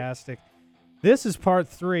 absolutely. Fantastic. This is part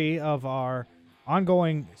 3 of our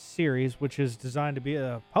ongoing series, which is designed to be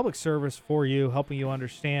a public service for you, helping you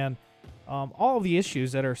understand all of the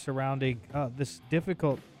issues that are surrounding this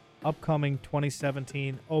difficult upcoming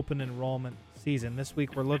 2017 open enrollment season. This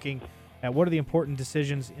week we're looking at what are the important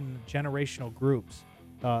decisions in generational groups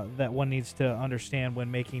that one needs to understand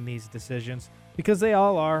when making these decisions, because they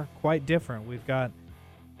all are quite different. We've got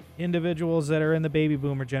individuals that are in the baby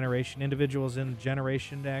boomer generation, individuals in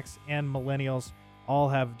Generation X, and millennials all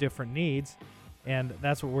have different needs, and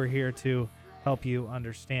that's what we're here to help you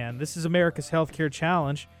understand. This is America's Healthcare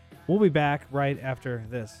Challenge. We'll be back right after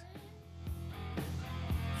this.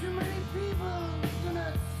 Too many people do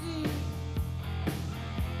not see.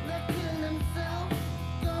 They're killing themselves,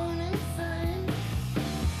 going insane.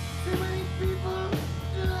 Too many people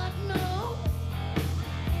do not know.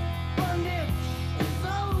 Bondage is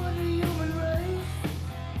over the human race.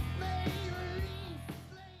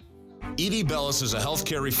 Edie Bellis is a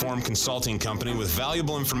healthcare reform consulting company with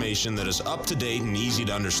valuable information that is up to date and easy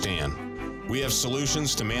to understand. We have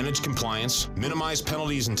solutions to manage compliance, minimize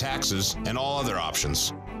penalties and taxes, and all other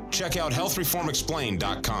options. Check out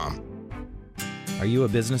healthreformexplained.com. Are you a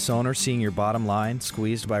business owner seeing your bottom line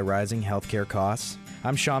squeezed by rising healthcare costs?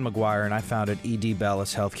 I'm Sean McGuire, and I founded ED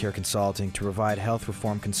Bellis Healthcare Consulting to provide health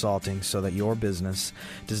reform consulting so that your business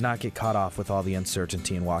does not get caught off with all the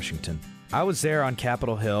uncertainty in Washington. I was there on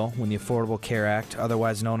Capitol Hill when the Affordable Care Act,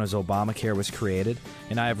 otherwise known as Obamacare, was created,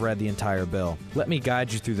 and I have read the entire bill. Let me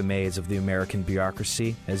guide you through the maze of the American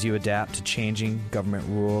bureaucracy as you adapt to changing government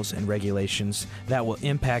rules and regulations that will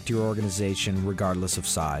impact your organization regardless of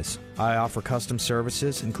size. I offer custom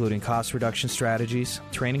services, including cost reduction strategies,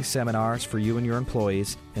 training seminars for you and your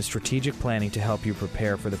employees, and strategic planning to help you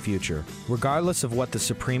prepare for the future. Regardless of what the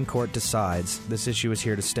Supreme Court decides, this issue is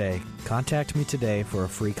here to stay. Contact me today for a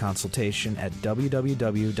free consultation at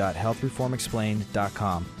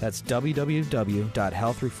www.healthreformexplained.com. That's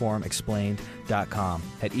www.healthreformexplained.com.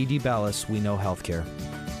 At ED Bellis, we know healthcare.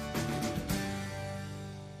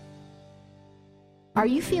 Are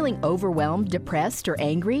you feeling overwhelmed, depressed, or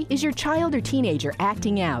angry? Is your child or teenager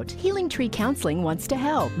acting out? Healing Tree Counseling wants to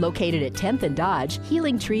help. Located at 10th and Dodge,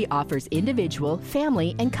 Healing Tree offers individual,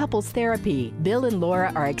 family, and couples therapy. Bill and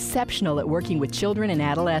Laura are exceptional at working with children and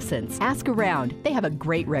adolescents. Ask around. They have a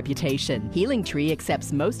great reputation. Healing Tree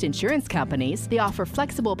accepts most insurance companies. They offer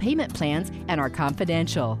flexible payment plans and are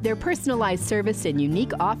confidential. Their personalized service and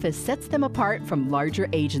unique office sets them apart from larger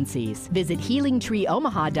agencies. Visit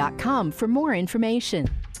HealingTreeOmaha.com for more information.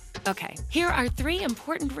 Okay, here are 3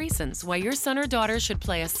 important reasons why your son or daughter should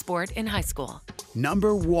play a sport in high school.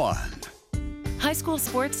 Number 1. High school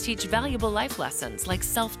sports teach valuable life lessons like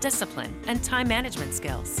self-discipline and time management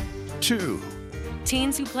skills. 2.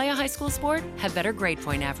 Teens who play a high school sport have better grade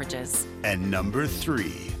point averages. And number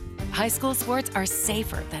 3. High school sports are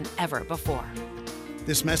safer than ever before.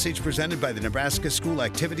 This message presented by the Nebraska School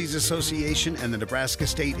Activities Association and the Nebraska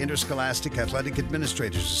State Interscholastic Athletic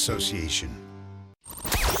Administrators Association.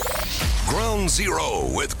 Ground Zero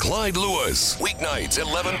with Clyde Lewis. Weeknights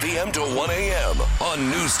 11 p.m. to 1 a.m. on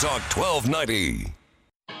News Talk 1290.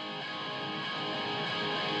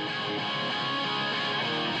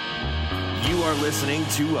 You are listening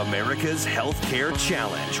to America's Healthcare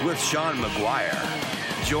Challenge with Sean McGuire.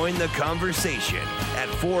 Join the conversation at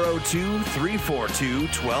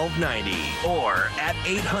 402-342-1290 or at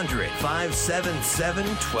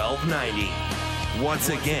 800-577-1290. Once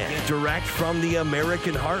again, direct from the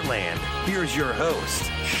American heartland, here's your host,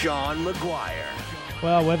 Sean McGuire.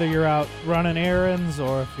 Well, whether you're out running errands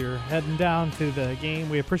or if you're heading down to the game,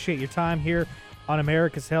 we appreciate your time here on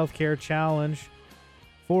America's Healthcare Challenge.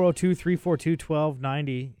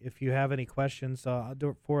 402-342-1290. If you have any questions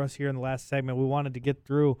for us here in the last segment, we wanted to get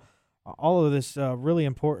through all of this really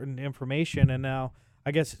important information. And now,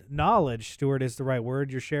 I guess knowledge, Stuart, is the right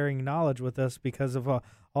word. You're sharing knowledge with us because of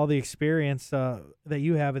all the experience that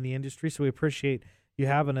you have in the industry. So we appreciate you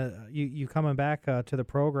having you coming back to the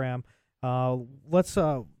program. Let's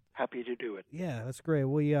happy to do it. Yeah, that's great.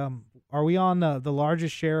 We are we on the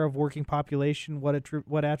largest share of working population? What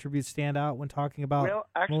attributes stand out when talking about? Well,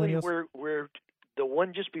 actually, millennials? we're the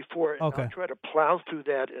one just before, and Okay. I'll try to plow through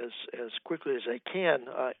that as quickly as I can,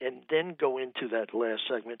 and then go into that last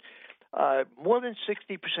segment. More than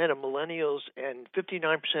 60% of millennials and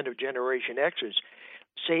 59% of Generation Xers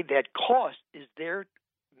say that cost is their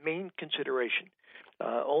main consideration.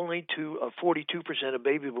 Only to 42% of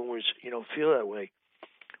baby boomers, feel that way.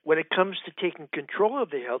 When it comes to taking control of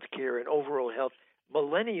their health care and overall health,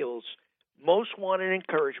 millennials most want an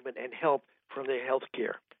encouragement and help from their health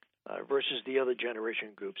care versus the other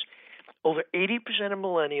generation groups. Over 80% of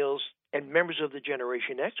millennials and members of the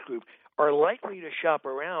Generation X group are likely to shop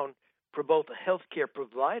around for both a health care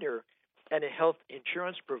provider and a health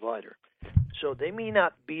insurance provider. So they may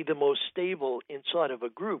not be the most stable inside of a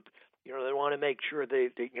group. They want to make sure they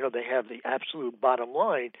have the absolute bottom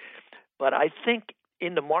line. But I think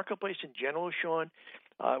in the marketplace in general, Sean,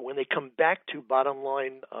 when they come back to bottom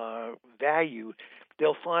line value,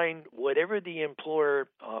 they'll find whatever the employer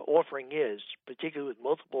offering is, particularly with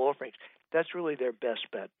multiple offerings, that's really their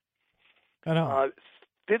best bet. I know.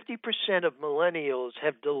 50% of millennials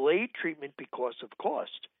have delayed treatment because of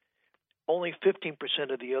cost. Only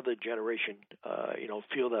 15% of the other generation,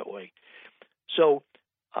 feel that way. So,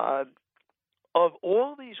 of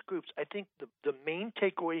all these groups, I think the main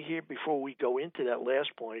takeaway here before we go into that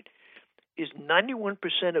last point is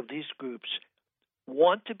 91% of these groups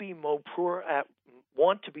want to be more proactive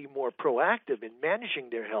in managing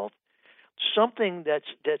their health, something that's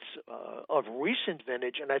of recent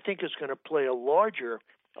vintage, and I think is going to play a larger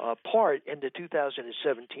part in the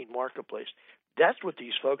 2017 marketplace. That's what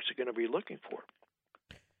these folks are going to be looking for.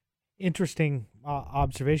 Interesting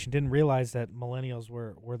observation. Didn't realize that millennials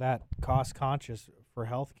were that cost conscious for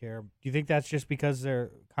healthcare. Do you think that's just because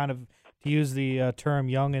they're kind of, to use the term,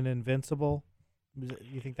 young and invincible?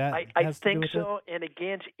 You think that I has to think do with so. And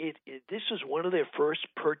again, this is one of their first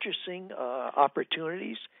purchasing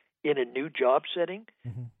opportunities, in a new job setting.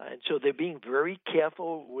 And so they're being very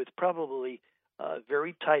careful with probably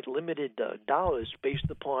very tight, limited dollars based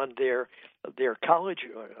upon their college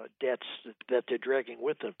debts that they're dragging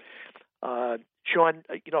with them. Sean,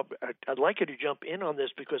 I'd like you to jump in on this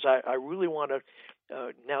because I really want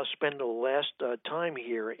to now spend the last time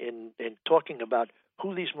here in talking about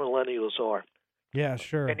who these millennials are. Yeah,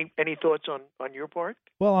 sure. Any thoughts on your part?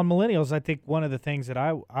 Well, on millennials, I think one of the things that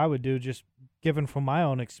I would do, just given from my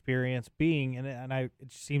own experience being, it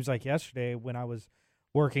seems like yesterday when I was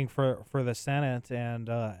working for the Senate and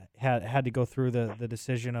had to go through the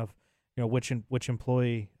decision of which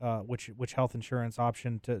employee which health insurance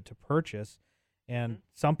option to purchase, and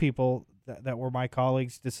some people that were my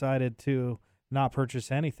colleagues decided to not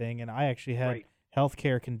purchase anything, and I actually had health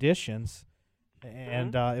care conditions.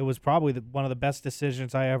 And it was probably one of the best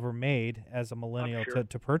decisions I ever made as a millennial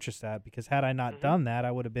to purchase that, because had I not done that,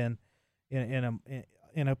 I would have been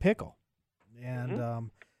in a pickle.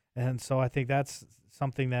 And so I think that's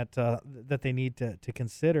something that they need to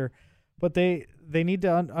consider, but they need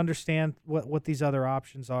to understand what these other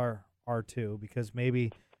options are too, because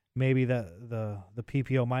maybe the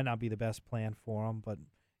PPO might not be the best plan for them, but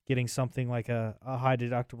getting something like a high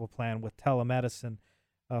deductible plan with telemedicine.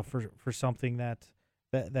 For something that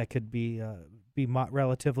could be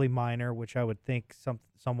relatively minor, which I would think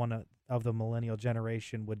someone of the millennial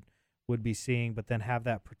generation would be seeing, but then have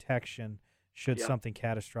that protection should something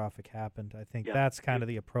catastrophic happen. I think that's kind of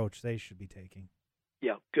the approach they should be taking.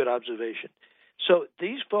 Yeah, good observation. So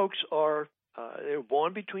these folks are they were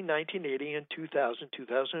born between 1980 and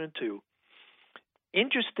 2002.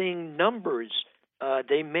 Interesting numbers.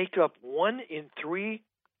 They make up 1 in 3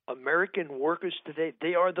 American workers today.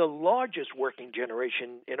 They are the largest working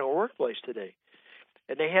generation in our workplace today,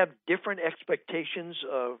 and they have different expectations,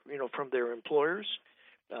 from their employers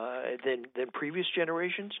than previous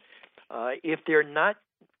generations. If they're not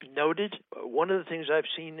noted, one of the things I've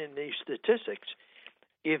seen in these statistics,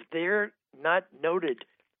 if they're not noted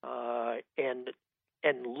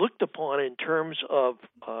and looked upon in terms of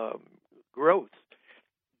growth,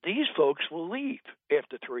 these folks will leave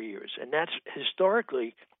after 3 years, and that's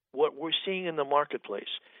historically what we're seeing in the marketplace.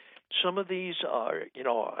 Some of these are,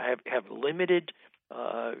 have limited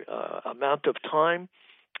amount of time.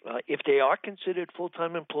 If they are considered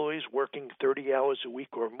full-time employees working 30 hours a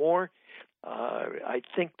week or more, I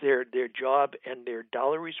think their job and their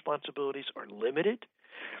dollar responsibilities are limited.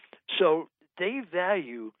 So they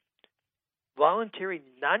value voluntary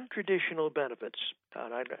non-traditional benefits.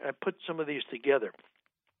 And I put some of these together.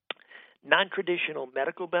 Non-traditional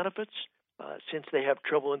medical benefits, since they have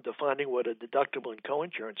trouble in defining what a deductible and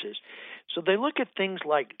coinsurance is. So they look at things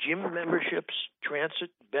like gym memberships, transit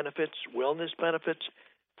benefits, wellness benefits,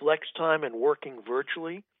 flex time and working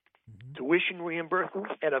virtually, tuition reimbursement,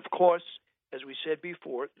 and of course, as we said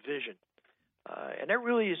before, vision. And that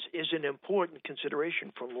really is an important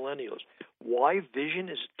consideration for millennials. Why vision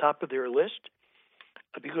is top of their list?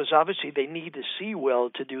 Because obviously they need to see well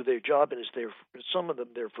to do their job, and it's some of them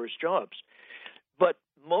their first jobs. But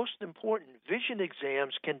most important, vision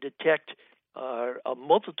exams can detect a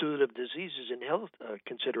multitude of diseases and health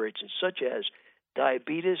considerations, such as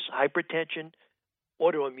diabetes, hypertension,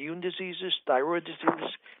 autoimmune diseases, thyroid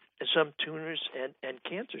diseases, and some tumors and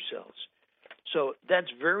cancer cells. So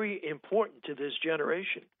that's very important to this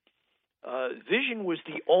generation. Vision was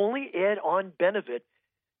the only add-on benefit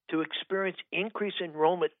to experience increased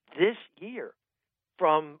enrollment this year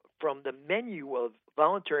from the menu of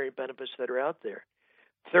voluntary benefits that are out there.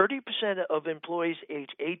 30% of employees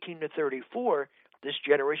aged 18 to 34, this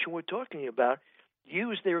generation we're talking about,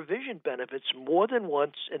 use their vision benefits more than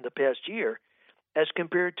once in the past year, as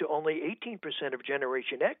compared to only 18% of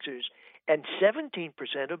Generation Xers and 17%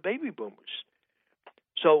 of baby boomers.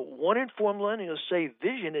 So 1 in 4 millennials say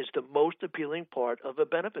vision is the most appealing part of a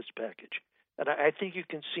benefits package. And I think you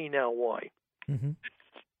can see now why. Mm-hmm.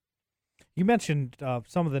 You mentioned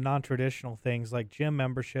some of the non-traditional things like gym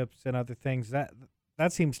memberships and other things.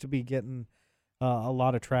 That seems to be getting a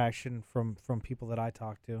lot of traction from people that I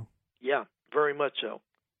talk to. Yeah, very much so.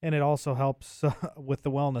 And it also helps with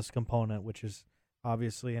the wellness component, which is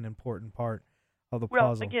obviously an important part of the puzzle.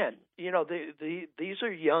 Well, again, these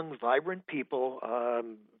are young, vibrant people,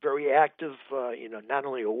 very active, not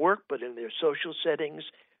only at work but in their social settings.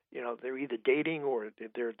 They're either dating or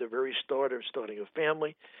they're at the very start of starting a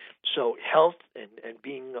family. So health and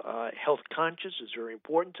being health conscious is very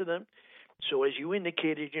important to them. So as you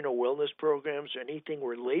indicated, wellness programs, anything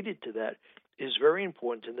related to that is very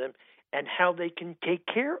important to them, and how they can take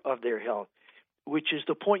care of their health. which is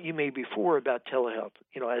the point you made before about telehealth,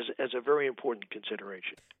 as a very important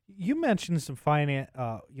consideration. You mentioned some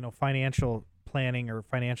financial planning or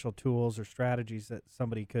financial tools or strategies that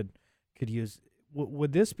somebody could use.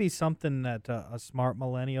 Would this be something that a smart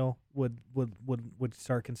millennial would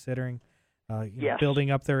start considering? Yes.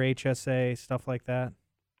 Building up their HSA, stuff like that.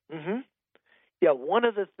 Mm-hmm. Yeah, one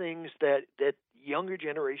of the things that younger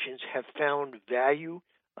generations have found value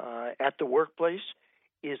at the workplace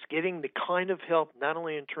is getting the kind of help, not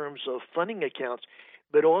only in terms of funding accounts,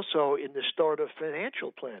 but also in the start of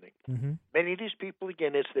financial planning. Mm-hmm. Many of these people,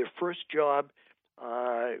 again, it's their first job.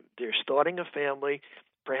 They're starting a family,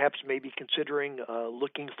 perhaps maybe considering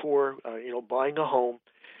looking for, buying a home.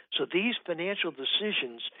 So these financial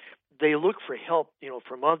decisions, they look for help,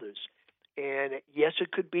 from others. And yes,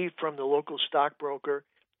 it could be from the local stockbroker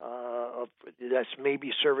that's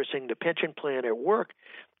maybe servicing the pension plan at work,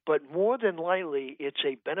 but more than likely, it's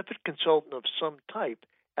a benefit consultant of some type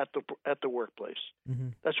at the workplace. Mm-hmm.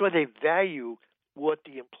 That's why they value what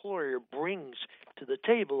the employer brings to the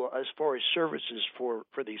table as far as services for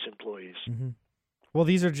these employees. Mm-hmm. Well,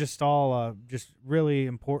 these are just all just really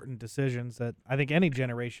important decisions that I think any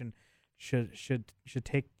generation should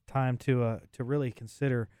take time to really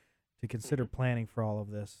consider planning for all of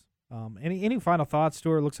this. Any final thoughts,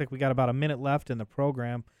 Stuart? Looks like we got about a minute left in the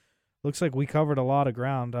program. Looks like we covered a lot of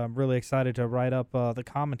ground. I'm really excited to write up the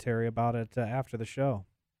commentary about it after the show.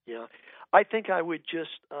 Yeah, I think I would just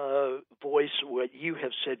voice what you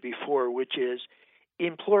have said before, which is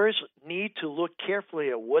employers need to look carefully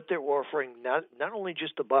at what they're offering, not only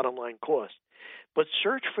just the bottom line cost, but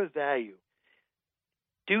search for value.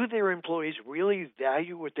 Do their employees really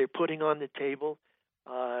value what they're putting on the table?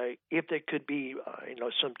 If there could be,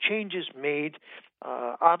 some changes made.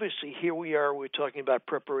 Obviously, here we are. We're talking about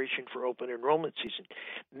preparation for open enrollment season.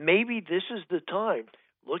 Maybe this is the time,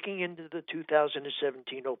 looking into the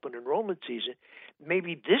 2017 open enrollment season.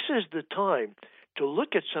 Maybe this is the time to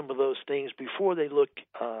look at some of those things before they look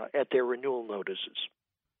at their renewal notices.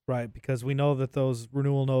 Right, because we know that those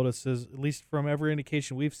renewal notices, at least from every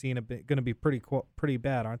indication we've seen, are going to be pretty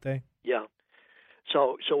bad, aren't they? Yeah.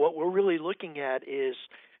 So what we're really looking at is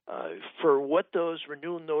for what those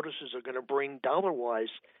renewal notices are going to bring dollar-wise,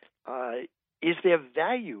 is there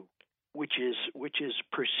value which is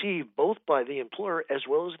perceived both by the employer as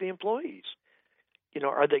well as the employees?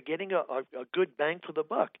 Are they getting a good bang for the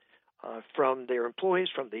buck from their employees,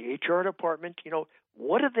 from the HR department?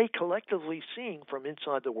 What are they collectively seeing from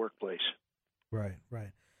inside the workplace? Right.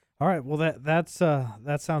 All right. Well, that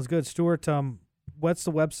sounds good, Stuart. What's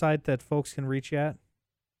the website that folks can reach you at?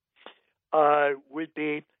 Would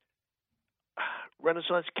be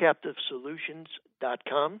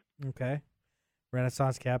RenaissanceCaptiveSolutions.com. Okay.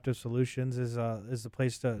 Renaissance Captive Solutions is the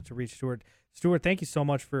place to reach Stuart. Stuart, thank you so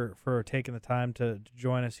much for taking the time to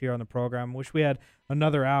join us here on the program. Wish we had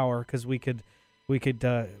another hour because we could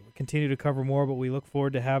continue to cover more, but we look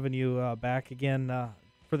forward to having you back again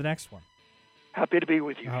for the next one. Happy to be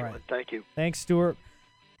with you, All Sean. right. Thank you. Thanks, Stuart.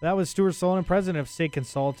 That was Stuart Sullivan, president of State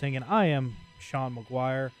Consulting, and I am Sean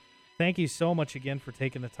McGuire. Thank you so much again for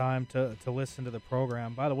taking the time to listen to the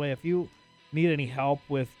program. By the way, if you need any help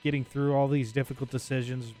with getting through all these difficult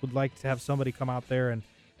decisions, would like to have somebody come out there and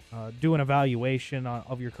do an evaluation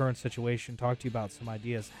of your current situation, talk to you about some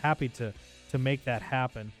ideas, happy to make that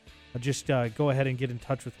happen. Just go ahead and get in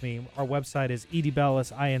touch with me. Our website is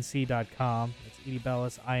edbellisinc.com. It's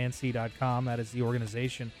edbellisinc.com. That is the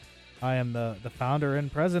organization I am the founder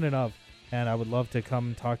and president of, and I would love to come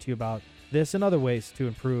and talk to you about this and other ways to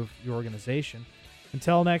improve your organization.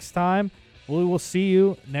 Until next time, we will see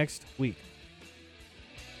you next week.